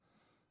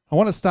I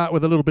want to start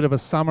with a little bit of a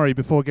summary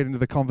before we get into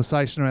the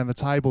conversation around the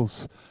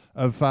tables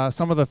of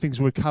some of the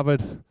things we've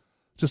covered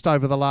just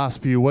over the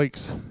last few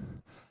weeks.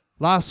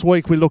 Last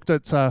week we looked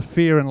at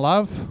fear and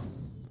love.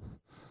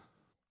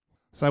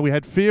 So we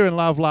had fear and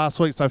love last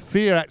week. So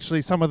fear,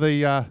 actually, some of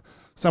the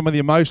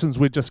emotions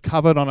we just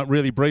covered on it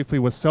really briefly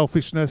was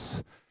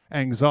selfishness,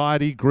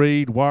 anxiety,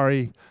 greed,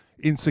 worry,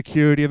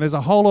 insecurity, and there's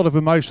a whole lot of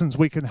emotions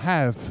we can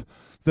have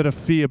that are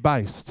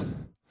fear-based.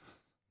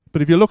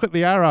 But if you look at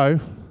the arrow,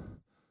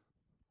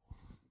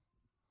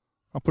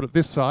 I'll put it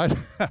this side.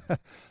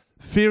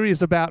 Fear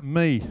is about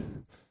me.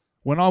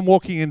 When I'm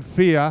walking in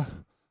fear,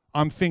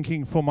 I'm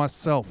thinking for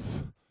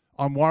myself.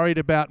 I'm worried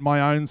about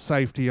my own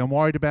safety. I'm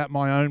worried about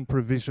my own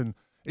provision.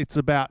 It's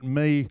about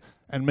me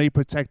and me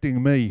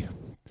protecting me.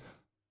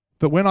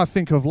 But when I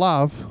think of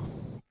love,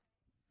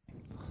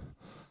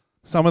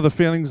 some of the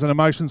feelings and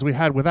emotions we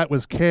had with that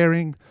was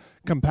caring,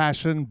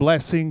 compassion,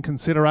 blessing,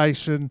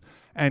 consideration,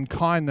 and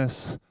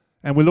kindness.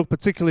 And we looked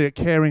particularly at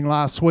caring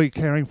last week,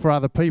 caring for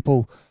other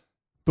people.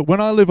 But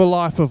when I live a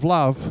life of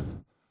love,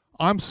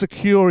 I'm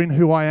secure in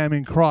who I am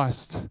in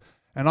Christ,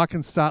 and I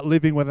can start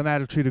living with an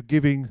attitude of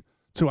giving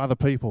to other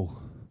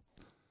people.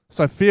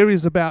 So fear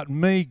is about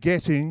me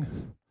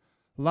getting,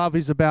 love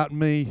is about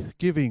me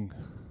giving.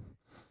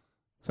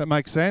 Does that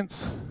make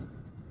sense?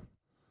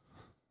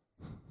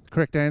 The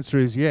correct answer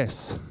is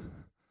yes.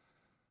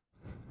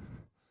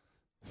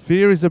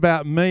 Fear is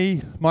about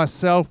me,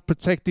 myself,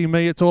 protecting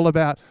me. It's all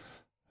about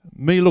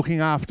me looking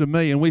after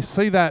me, and we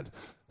see that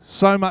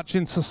so much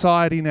in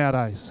society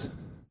nowadays.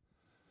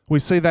 We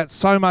see that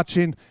so much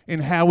in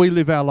how we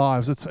live our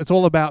lives. It's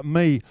all about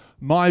me,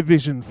 my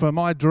vision for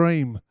my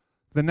dream.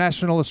 The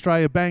National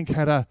Australia Bank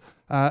had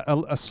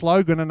a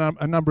slogan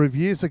a number of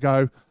years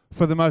ago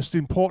for the most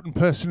important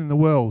person in the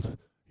world,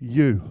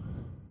 you.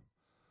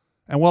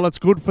 And while it's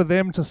good for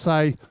them to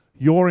say,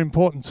 you're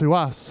important to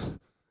us,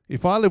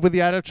 if I live with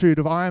the attitude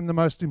of I am the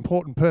most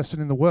important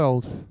person in the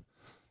world,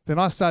 then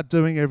I start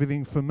doing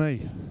everything for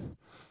me.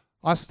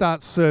 I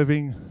start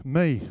serving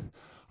me.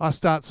 I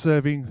start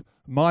serving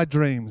my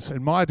dreams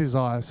and my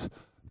desires.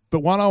 But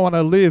when I want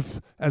to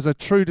live as a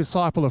true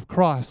disciple of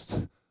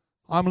Christ,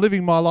 I'm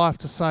living my life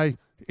to say,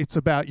 it's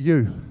about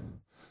you.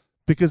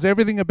 Because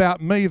everything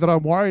about me that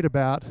I'm worried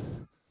about,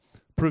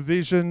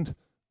 provision,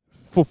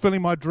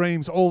 fulfilling my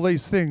dreams, all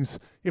these things,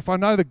 if I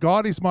know that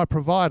God is my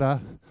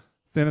provider,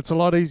 then it's a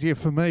lot easier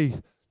for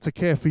me to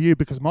care for you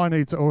because my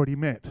needs are already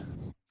met.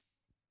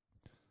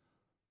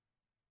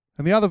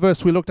 And the other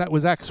verse we looked at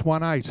was Acts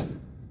 1:8.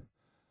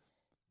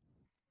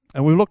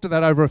 And we looked at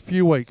that over a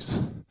few weeks.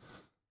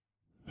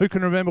 Who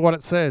can remember what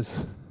it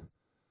says?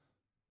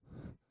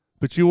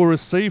 But you will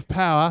receive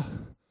power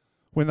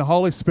when the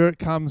Holy Spirit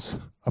comes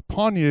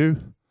upon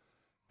you,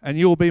 and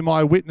you will be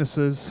my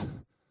witnesses.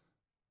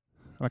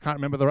 I can't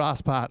remember the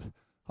last part.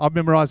 I've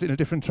memorized it in a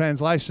different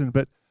translation,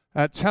 but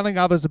telling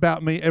others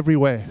about me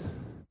everywhere.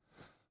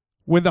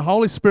 When the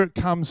Holy Spirit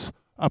comes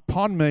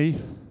upon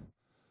me,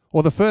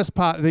 or the first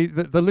part,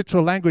 the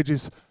literal language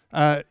is,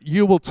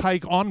 you will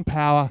take on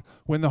power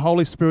when the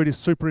Holy Spirit is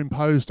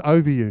superimposed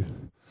over you.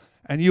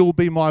 And you will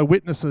be my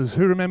witnesses.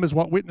 Who remembers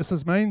what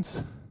witnesses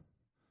means?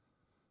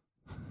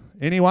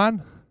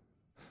 Anyone?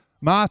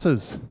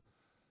 Martyrs.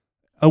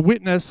 A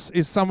witness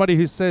is somebody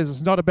who says,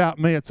 it's not about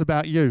me, it's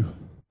about you.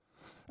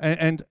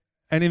 And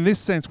in this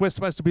sense, we're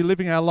supposed to be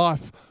living our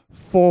life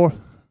for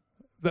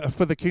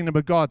the kingdom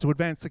of God, to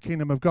advance the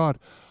kingdom of God.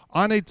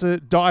 I need to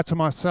die to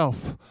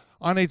myself.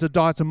 I need to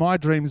die to my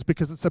dreams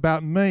because it's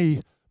about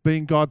me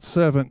being God's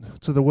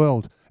servant to the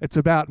world. It's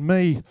about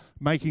me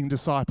making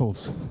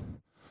disciples.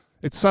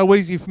 It's so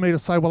easy for me to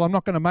say, well, I'm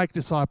not going to make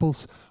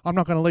disciples. I'm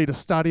not going to lead a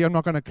study. I'm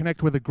not going to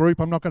connect with a group.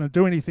 I'm not going to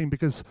do anything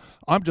because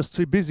I'm just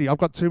too busy. I've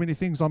got too many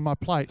things on my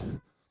plate.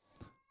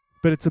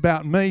 But it's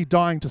about me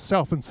dying to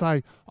self and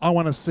say, I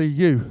want to see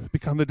you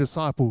become the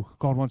disciple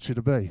God wants you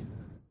to be.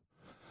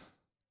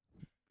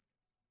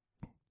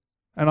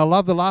 And I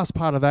love the last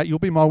part of that. You'll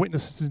be my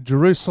witnesses in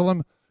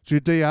Jerusalem,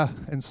 Judea,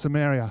 and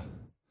Samaria.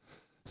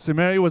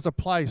 Samaria was a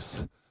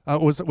place,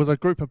 was a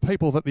group of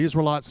people that the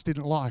Israelites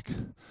didn't like,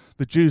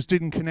 the Jews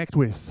didn't connect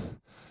with,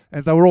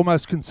 and they were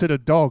almost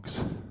considered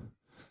dogs.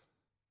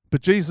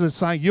 But Jesus is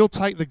saying, you'll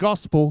take the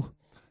gospel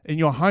in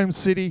your home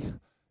city,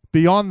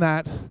 beyond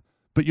that,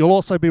 but you'll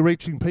also be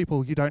reaching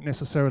people you don't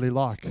necessarily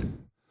like.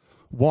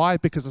 Why?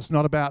 Because it's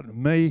not about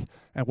me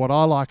and what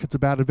I like, it's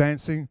about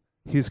advancing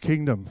His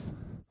kingdom.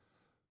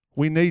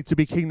 We need to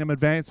be kingdom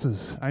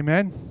advancers.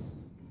 Amen?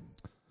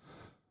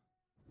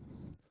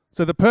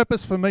 So the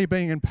purpose for me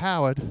being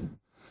empowered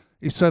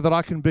is so that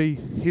I can be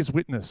His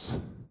witness.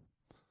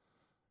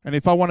 And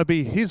if I want to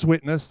be His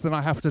witness, then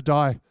I have to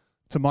die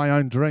to my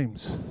own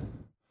dreams.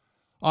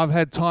 I've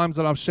had times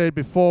that I've shared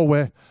before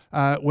where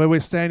we're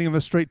standing in the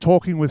street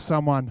talking with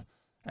someone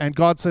and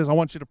God says, I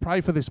want you to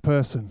pray for this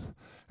person.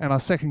 And I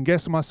second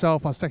guess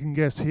myself, I second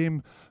guess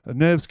him, the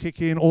nerves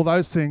kick in, all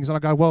those things. And I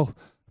go, well,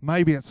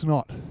 maybe it's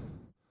not.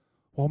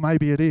 Well,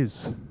 maybe it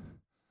is.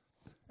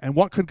 And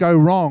what could go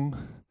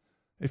wrong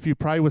if you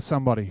pray with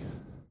somebody?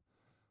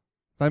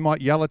 They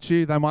might yell at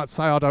you. They might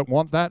say, I don't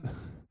want that.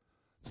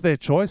 It's their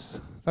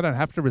choice. They don't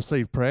have to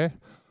receive prayer.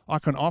 I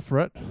can offer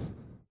it.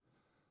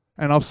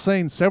 And I've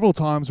seen several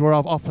times where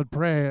I've offered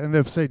prayer and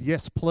they've said,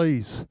 yes,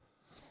 please.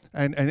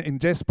 And in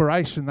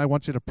desperation, they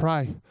want you to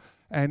pray.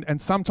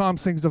 And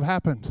sometimes things have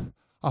happened.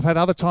 I've had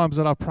other times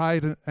that I've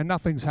prayed and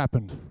nothing's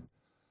happened.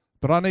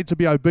 But I need to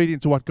be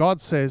obedient to what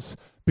God says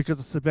because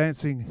it's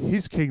advancing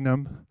His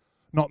kingdom,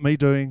 not me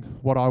doing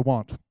what I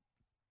want.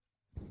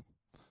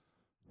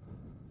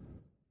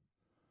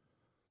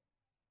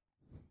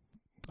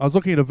 I was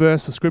looking at a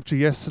verse of scripture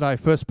yesterday,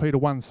 1 Peter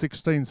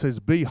 1:16 says,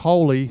 be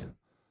holy,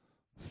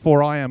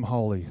 for I am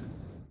holy.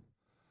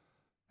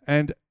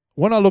 And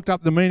when I looked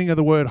up the meaning of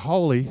the word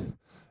holy,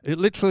 it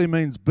literally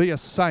means be a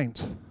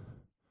saint.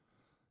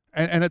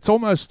 And it's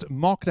almost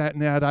mocked at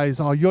nowadays.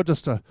 Oh, you're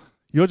just a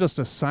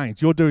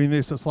saint. You're doing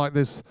this. It's like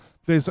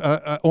there's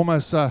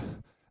almost a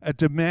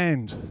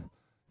demand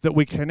that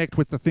we connect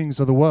with the things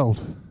of the world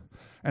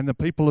and the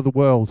people of the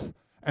world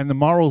and the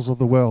morals of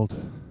the world.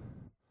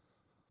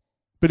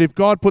 But if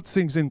God puts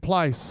things in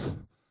place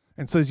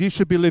and says you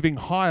should be living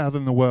higher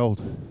than the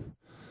world,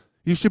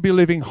 you should be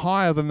living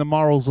higher than the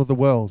morals of the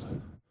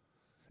world.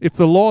 If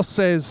the law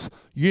says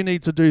you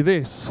need to do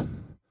this,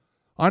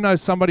 I know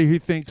somebody who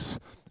thinks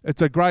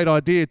it's a great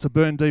idea to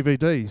burn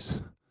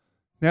DVDs.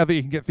 Now that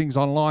you can get things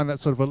online, that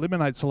sort of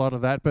eliminates a lot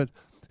of that, but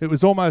it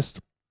was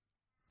almost,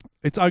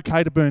 it's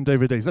okay to burn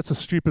DVDs. That's a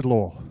stupid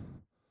law.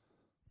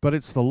 But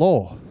it's the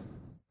law.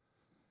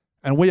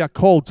 And we are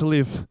called to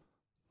live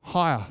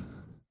higher.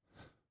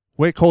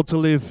 We're called to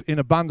live in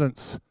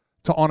abundance,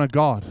 to honor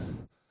God.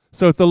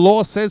 So if the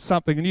law says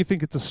something and you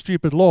think it's a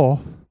stupid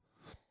law,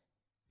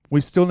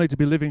 we still need to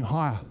be living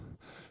higher.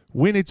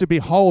 We need to be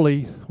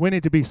holy. We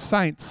need to be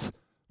saints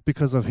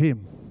because of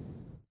Him.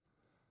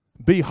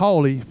 Be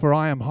holy, for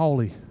I am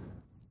holy.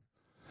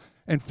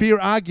 And fear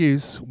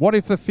argues, what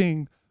if the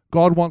thing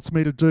God wants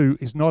me to do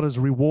is not as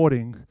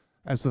rewarding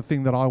as the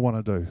thing that I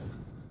want to do?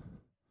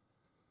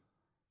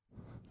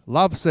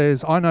 Love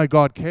says, I know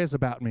God cares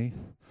about me,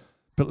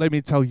 but let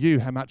me tell you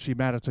how much you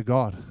matter to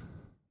God.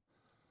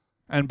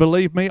 And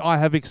believe me, I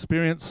have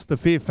experienced the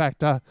fear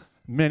factor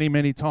many,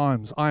 many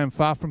times. I am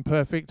far from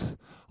perfect.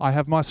 I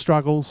have my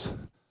struggles.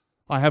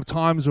 I have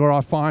times where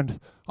I find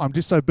I'm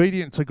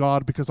disobedient to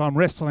God because I'm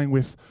wrestling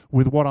with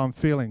what I'm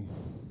feeling.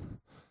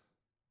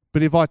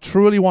 But if I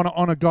truly want to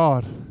honor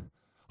God,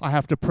 I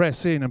have to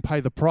press in and pay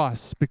the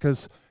price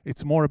because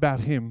it's more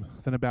about Him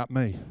than about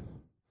me.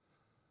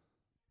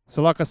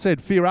 So like I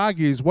said, fear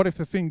argues, what if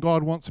the thing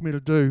God wants me to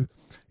do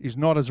is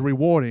not as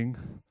rewarding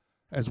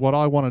as what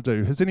I want to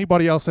do? Has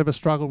anybody else ever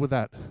struggled with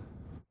that?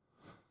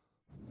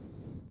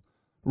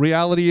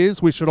 Reality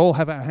is we should all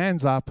have our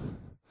hands up,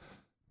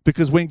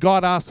 because when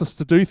God asks us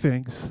to do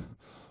things,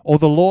 or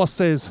the law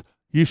says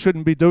you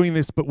shouldn't be doing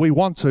this but we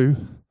want to,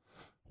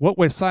 what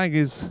we're saying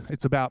is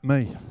it's about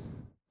me.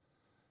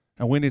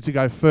 And we need to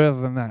go further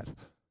than that.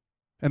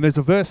 And there's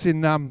a verse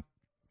in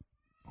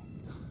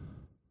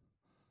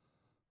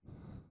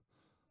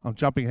I'm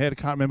jumping ahead, I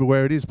can't remember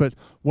where it is, but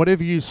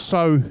whatever you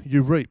sow,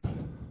 you reap.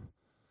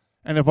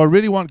 And if I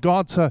really want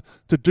God to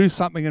do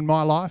something in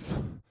my life,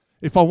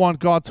 if I want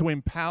God to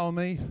empower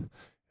me,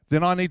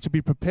 then I need to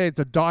be prepared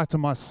to die to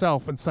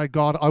myself and say,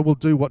 God, I will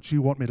do what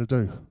you want me to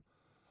do.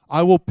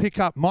 I will pick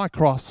up my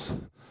cross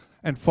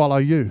and follow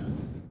you.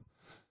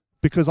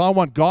 Because I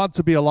want God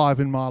to be alive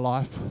in my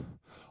life.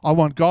 I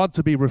want God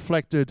to be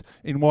reflected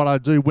in what I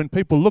do. When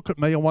people look at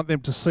me, I want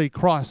them to see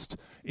Christ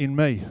in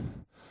me.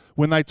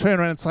 When they turn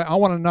around and say, I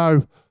want to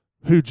know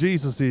who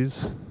Jesus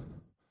is,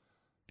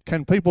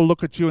 can people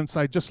look at you and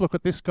say, just look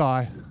at this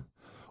guy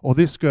or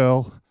this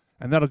girl,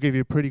 and that'll give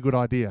you a pretty good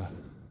idea.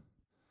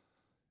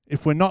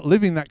 If we're not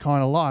living that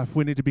kind of life,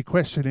 we need to be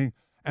questioning,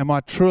 am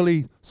I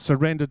truly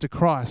surrendered to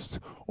Christ,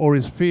 or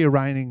is fear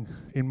reigning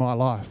in my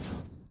life?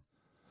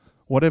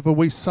 Whatever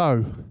we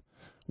sow,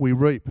 we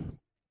reap.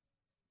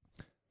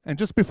 And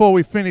just before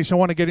we finish, I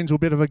want to get into a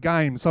bit of a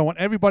game. So I want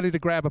everybody to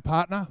grab a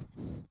partner.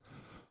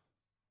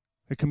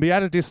 It can be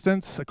at a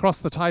distance.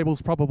 Across the table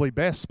is probably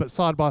best, but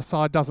side by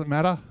side doesn't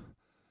matter.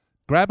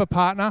 Grab a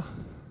partner.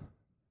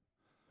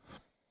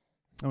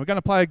 And we're going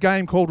to play a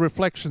game called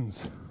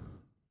Reflections.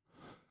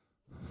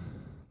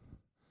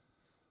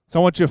 So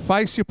I want you to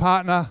face your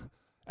partner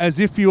as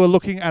if you were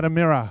looking at a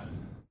mirror.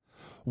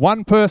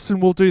 One person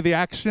will do the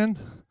action.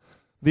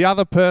 The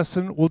other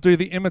person will do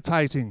the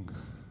imitating.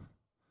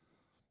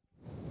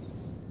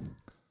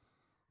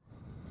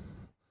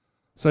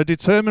 So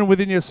determine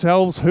within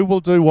yourselves who will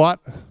do what.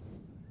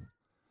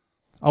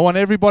 I want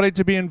everybody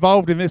to be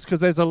involved in this because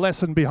there's a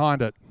lesson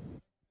behind it.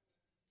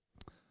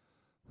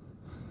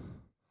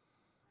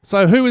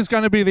 So who is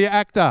going to be the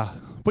actor?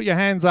 Put your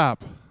hands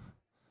up.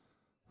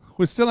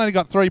 We've still only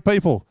got 3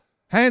 people.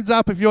 Hands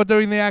up if you're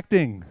doing the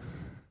acting.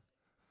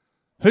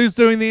 Who's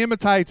doing the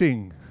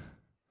imitating?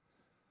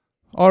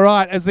 All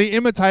right, as the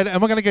imitator, and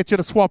we're going to get you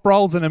to swap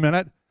roles in a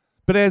minute,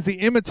 but as the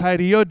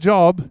imitator, your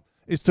job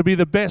is to be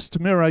the best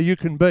mirror you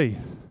can be.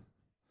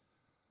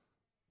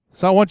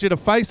 So I want you to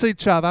face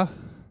each other.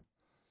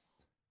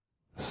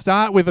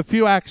 Start with a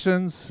few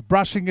actions,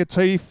 brushing your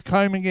teeth,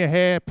 combing your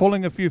hair,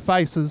 pulling a few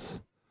faces.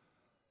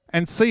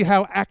 and see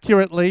how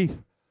accurately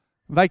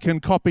they can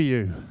copy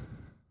you.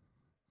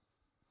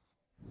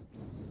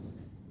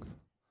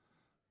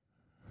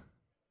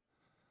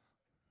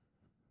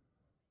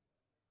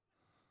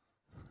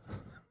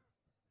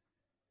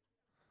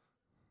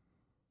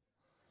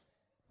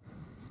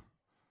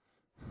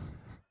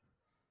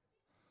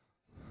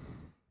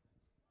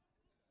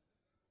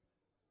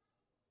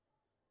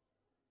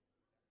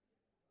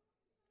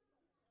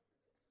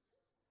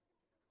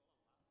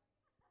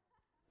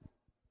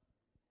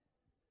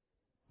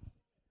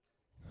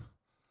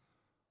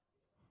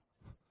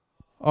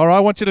 All right, I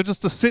want you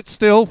to sit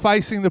still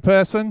facing the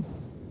person.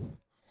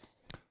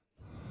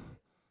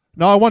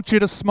 No, I want you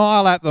to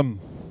smile at them.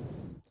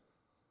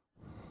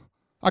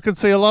 I can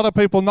see a lot of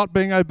people not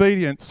being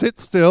obedient. Sit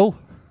still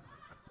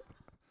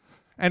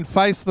and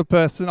face the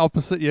person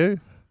opposite you.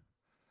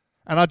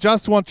 And I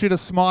just want you to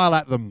smile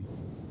at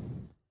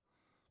them.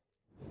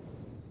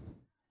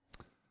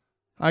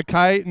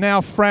 Okay,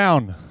 now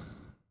frown.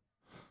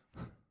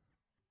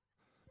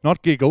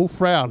 Not giggle,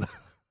 frown.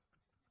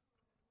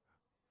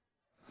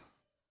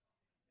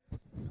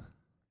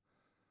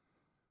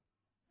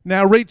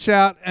 Now reach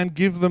out and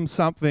give them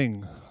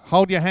something.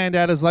 Hold your hand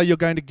out as though you're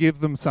going to give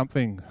them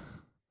something.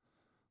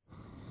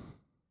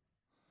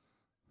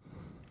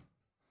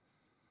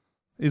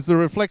 Is the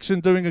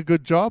reflection doing a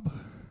good job?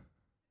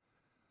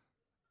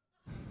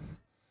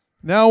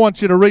 Now I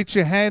want you to reach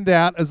your hand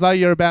out as though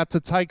you're about to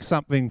take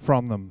something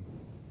from them.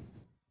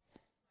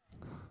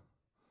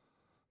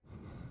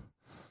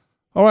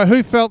 All right,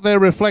 who felt their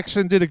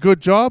reflection did a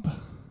good job?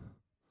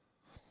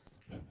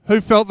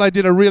 Who felt they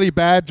did a really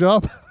bad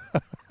job?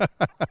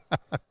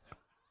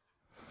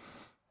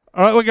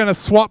 All right, we're going to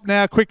swap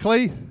now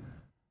quickly.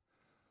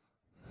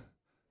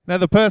 Now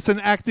the person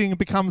acting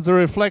becomes the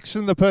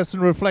reflection, the person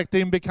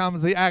reflecting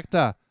becomes the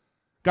actor.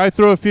 Go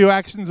through a few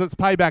actions, it's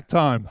payback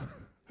time.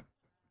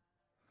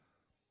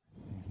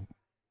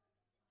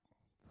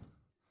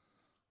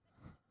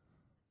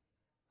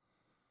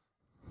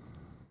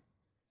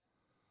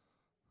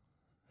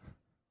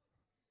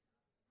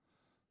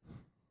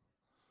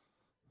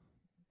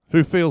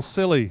 Who feels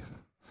silly?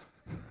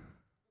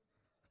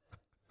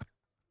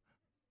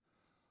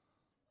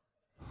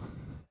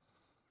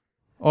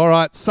 All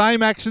right,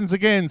 same actions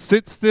again.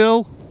 Sit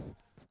still,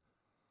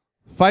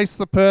 face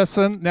the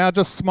person, now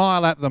just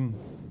smile at them.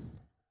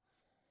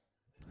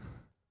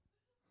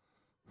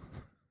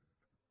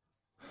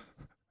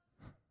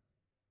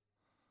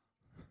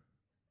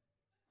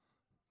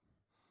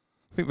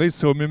 I think these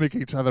two will mimic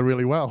each other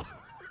really well.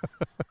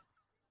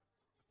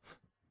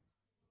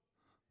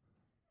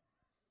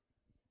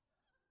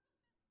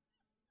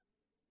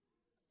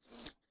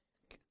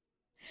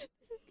 This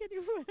is getting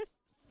worse.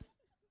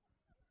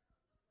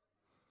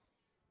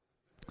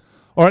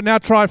 All right, now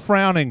try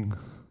frowning.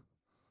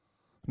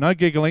 No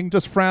giggling,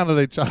 just frown at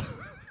each other.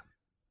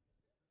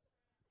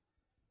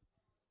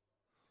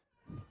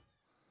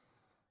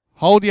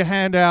 Hold your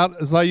hand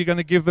out as though you're going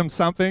to give them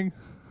something.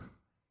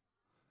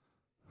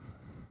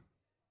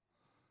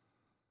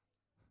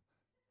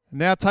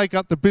 Now take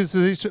up the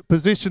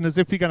position as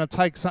if you're going to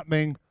take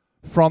something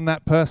from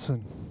that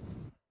person.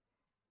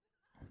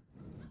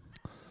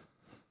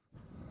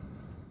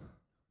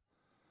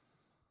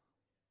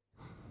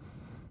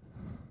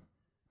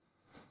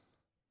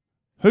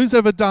 Who's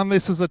ever done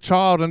this as a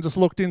child and just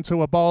looked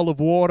into a bowl of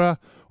water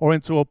or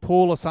into a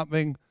pool or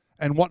something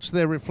and watched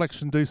their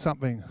reflection do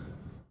something?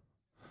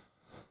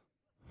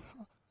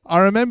 I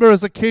remember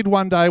as a kid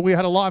one day we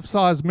had a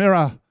life-size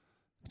mirror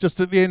just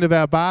at the end of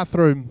our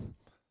bathroom.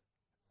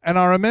 And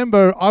I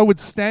remember I would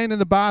stand in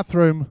the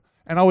bathroom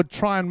and I would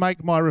try and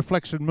make my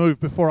reflection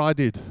move before I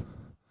did.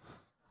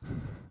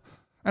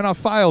 And I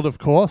failed, of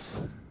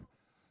course.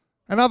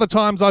 And other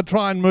times I'd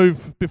try and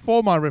move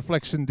before my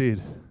reflection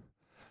did.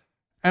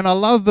 And I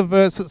love the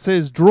verse that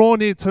says, "Draw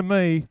near to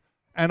me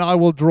and I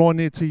will draw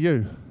near to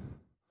you."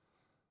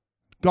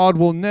 God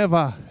will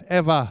never,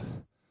 ever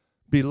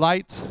be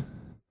late,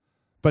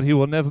 but he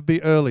will never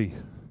be early.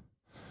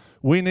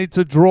 We need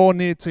to draw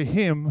near to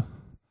him,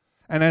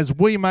 and as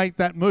we make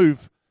that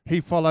move,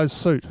 he follows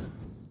suit.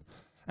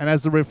 And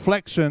as the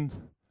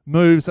reflection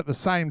moves at the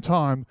same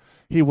time,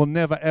 he will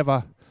never,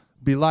 ever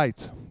be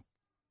late.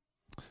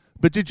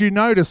 But did you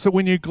notice that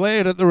when you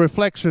glared at the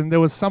reflection, there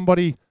was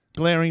somebody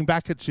glaring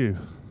back at you?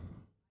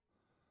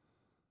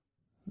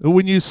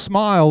 When you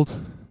smiled,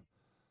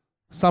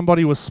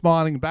 somebody was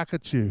smiling back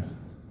at you.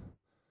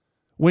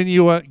 When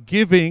you were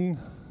giving,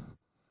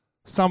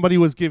 somebody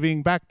was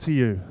giving back to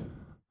you.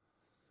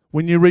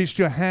 When you reached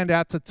your hand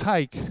out to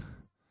take,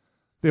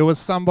 there was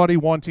somebody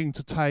wanting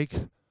to take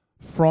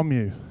from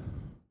you.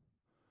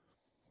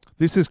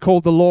 This is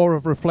called the law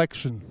of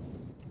reflection,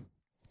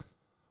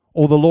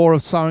 or the law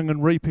of sowing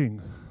and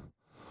reaping,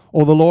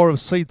 or the law of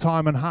seed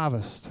time and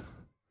harvest.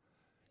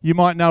 You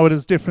might know it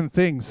as different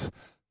things.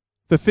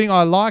 The thing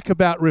I like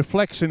about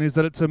reflection is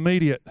that it's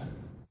immediate.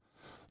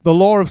 The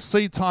law of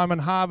seed time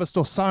and harvest,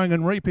 or sowing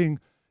and reaping,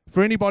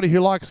 for anybody who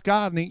likes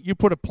gardening, you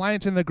put a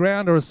plant in the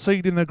ground or a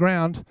seed in the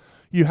ground,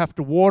 You have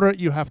to water it,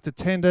 you have to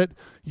tend it,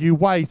 you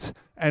wait,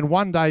 and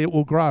one day it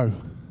will grow.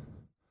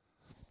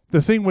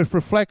 The thing with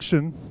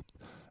reflection,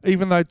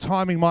 even though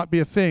timing might be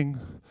a thing,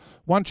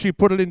 once you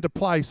put it into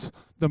place,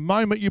 the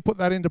moment you put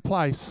that into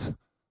place,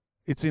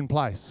 it's in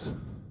place.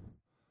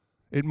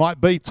 It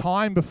might be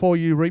time before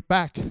you reap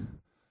back.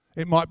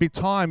 It might be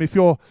time. If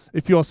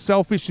you're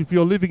selfish, if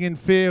you're living in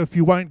fear, if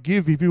you won't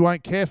give, if you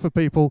won't care for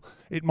people,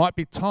 it might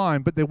be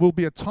time, but there will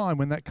be a time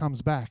when that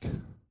comes back.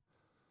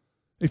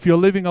 If you're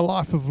living a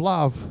life of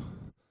love,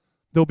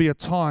 there'll be a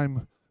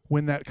time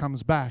when that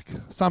comes back.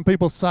 Some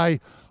people say,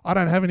 I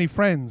don't have any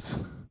friends.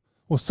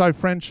 Well, so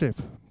friendship.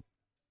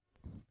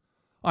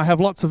 I have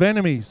lots of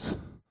enemies.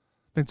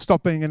 Then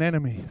stop being an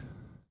enemy.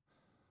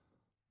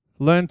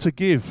 Learn to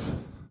give,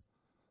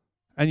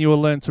 and you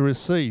will learn to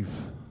receive.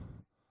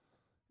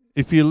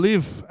 If you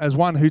live as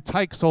one who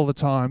takes all the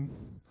time,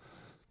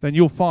 then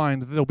you'll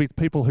find there'll be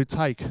people who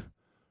take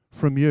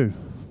from you.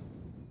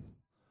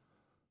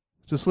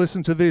 Just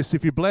listen to this.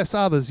 If you bless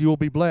others, you will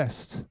be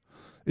blessed.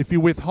 If you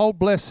withhold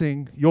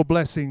blessing, your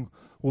blessing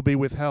will be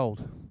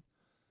withheld.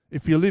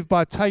 If you live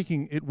by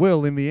taking, it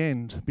will, in the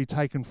end, be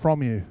taken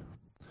from you.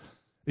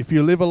 If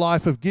you live a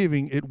life of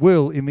giving, it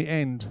will, in the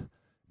end,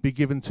 be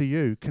given to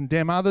you.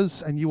 Condemn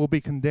others, and you will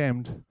be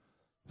condemned.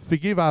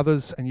 Forgive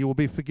others, and you will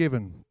be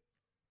forgiven.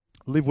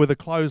 Live with a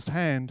closed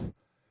hand,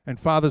 and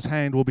Father's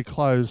hand will be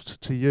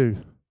closed to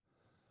you.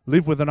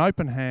 Live with an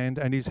open hand,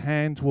 and his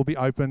hand will be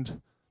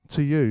opened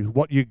to you.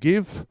 What you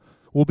give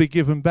will be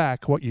given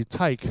back. What you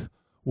take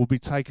will be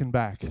taken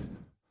back.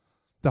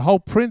 The whole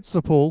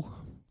principle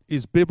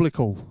is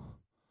biblical.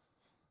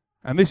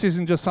 And this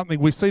isn't just something,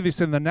 we see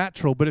this in the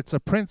natural, but it's a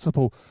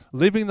principle.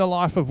 Living the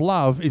life of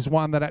love is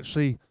one that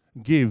actually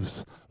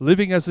gives.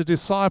 Living as a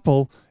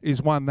disciple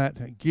is one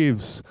that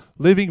gives.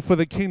 Living for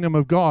the kingdom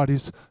of God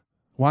is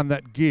one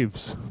that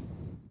gives.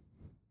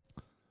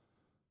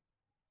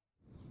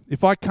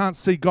 If I can't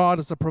see God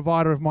as the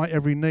provider of my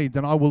every need,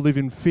 then I will live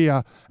in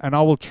fear and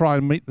I will try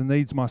and meet the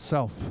needs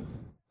myself.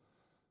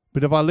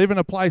 But if I live in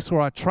a place where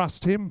I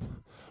trust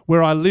him,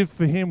 where I live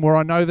for him, where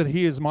I know that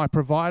he is my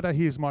provider,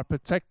 he is my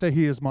protector,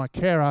 he is my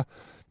carer,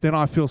 then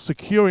I feel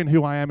secure in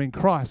who I am in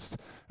Christ,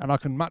 and I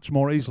can much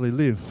more easily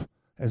live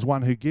as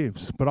one who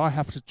gives. But I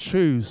have to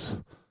choose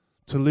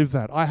to live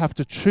that. I have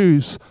to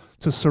choose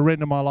to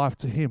surrender my life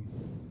to him.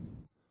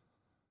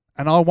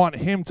 And I want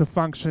him to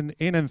function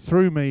in and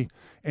through me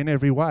in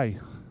every way.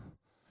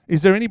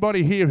 Is there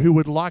anybody here who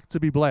would like to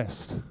be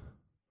blessed?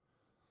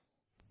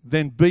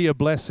 Then be a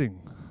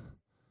blessing.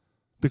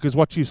 Because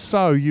what you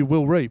sow, you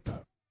will reap.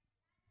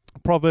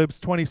 Proverbs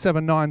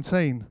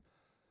 27:19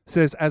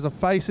 says, as a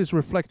face is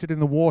reflected in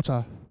the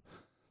water,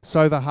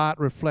 so the heart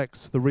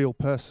reflects the real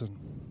person.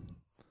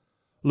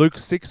 Luke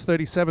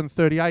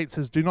 6:37-38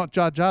 says, do not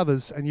judge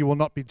others, and you will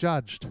not be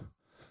judged.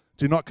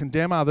 Do not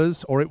condemn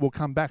others, or it will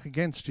come back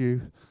against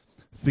you.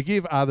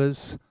 Forgive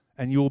others,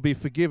 and you will be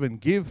forgiven.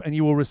 Give, and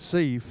you will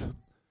receive.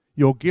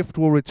 Your gift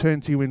will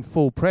return to you in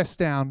full. Pressed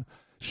down,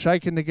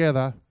 shaken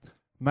together,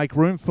 make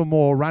room for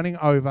more, running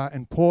over,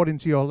 and poured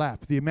into your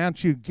lap. The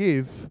amount you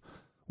give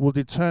will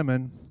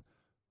determine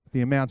the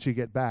amount you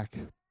get back.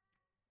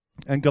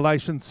 And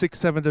Galatians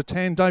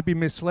 6:7-10, don't be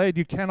misled.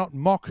 You cannot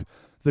mock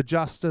the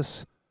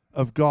justice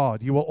of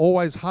God. You will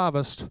always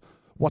harvest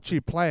what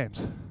you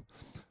plant.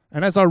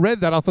 And as I read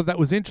that, I thought that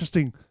was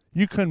interesting.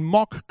 You can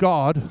mock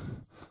God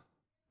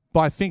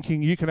by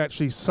thinking you can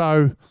actually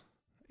sow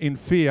in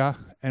fear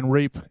and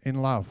reap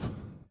in love.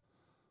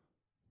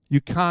 You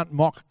can't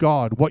mock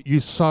God. What you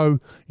sow,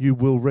 you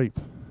will reap.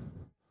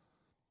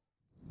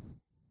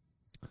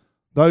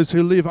 Those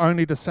who live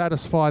only to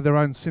satisfy their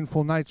own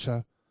sinful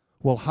nature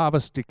will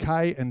harvest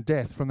decay and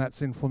death from that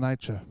sinful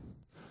nature.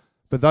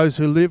 But those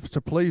who live to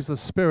please the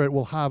Spirit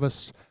will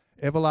harvest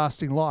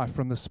everlasting life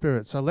from the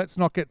Spirit. So let's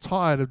not get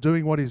tired of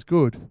doing what is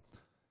good.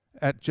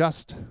 At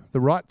just the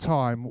right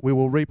time, we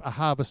will reap a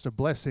harvest of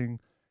blessing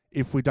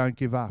if we don't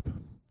give up.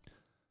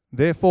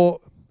 Therefore,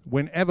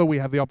 whenever we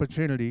have the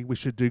opportunity, we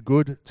should do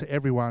good to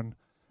everyone,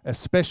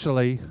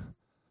 especially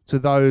to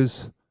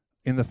those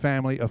in the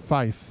family of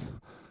faith.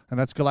 And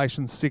that's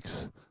Galatians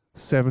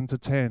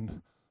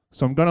 6:7-10.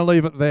 So I'm going to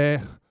leave it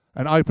there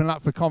and open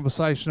up for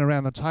conversation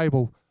around the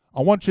table.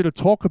 I want you to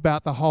talk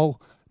about the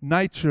whole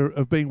nature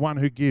of being one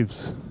who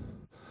gives.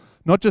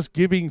 Not just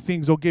giving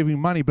things or giving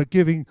money, but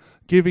giving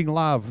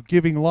love,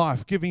 giving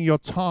life, giving your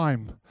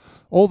time,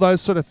 all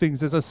those sort of things.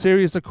 There's a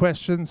series of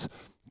questions.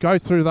 Go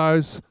through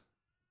those.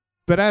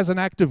 But as an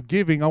act of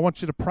giving, I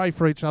want you to pray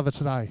for each other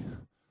today.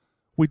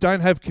 We don't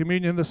have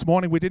communion this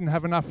morning. We didn't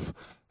have enough.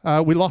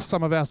 We lost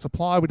some of our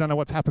supply. We don't know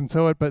what's happened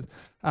to it. But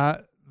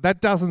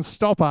that doesn't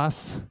stop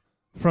us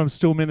from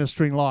still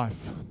ministering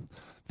life.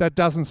 That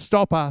doesn't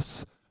stop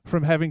us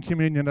from having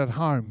communion at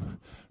home,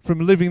 from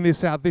living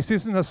this out. This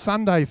isn't a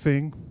Sunday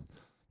thing.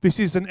 This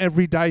is an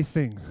everyday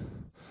thing.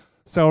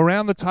 So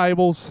around the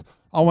tables,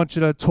 I want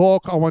you to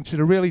talk. I want you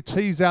to really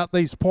tease out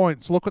these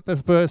points. Look at the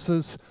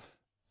verses,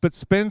 but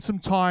spend some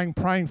time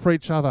praying for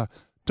each other.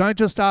 Don't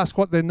just ask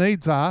what their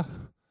needs are.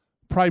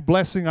 Pray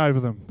blessing over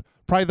them.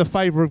 Pray the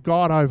favor of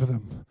God over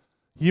them.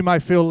 You may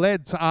feel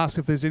led to ask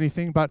if there's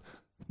anything, but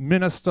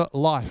minister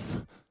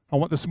life. I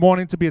want this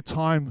morning to be a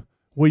time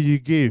where you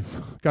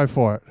give. Go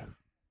for it.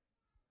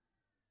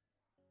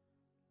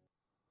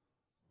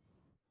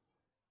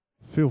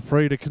 Feel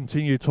free to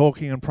continue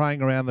talking and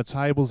praying around the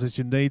tables as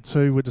you need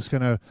to. We're just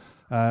going to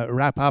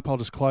wrap up. I'll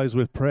just close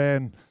with prayer,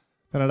 and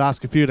then I'd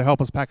ask a few to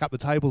help us pack up the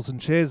tables and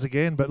chairs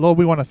again. But Lord,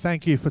 we want to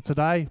thank you for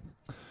today.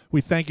 We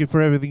thank you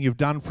for everything you've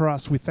done for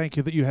us. We thank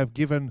you that you have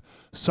given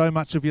so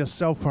much of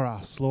yourself for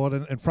us, Lord,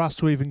 and for us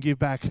to even give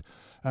back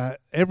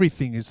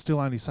everything is still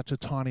only such a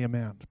tiny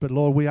amount. But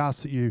Lord, we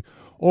ask that you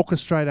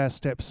orchestrate our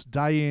steps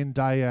day in,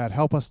 day out.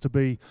 Help us to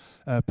be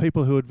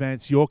people who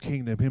advance your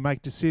kingdom, who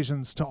make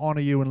decisions to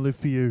honour you and live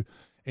for you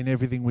in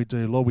everything we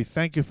do. Lord, we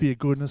thank you for your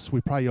goodness.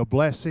 We pray your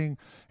blessing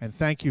and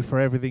thank you for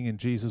everything in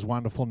Jesus'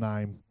 wonderful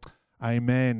name. Amen.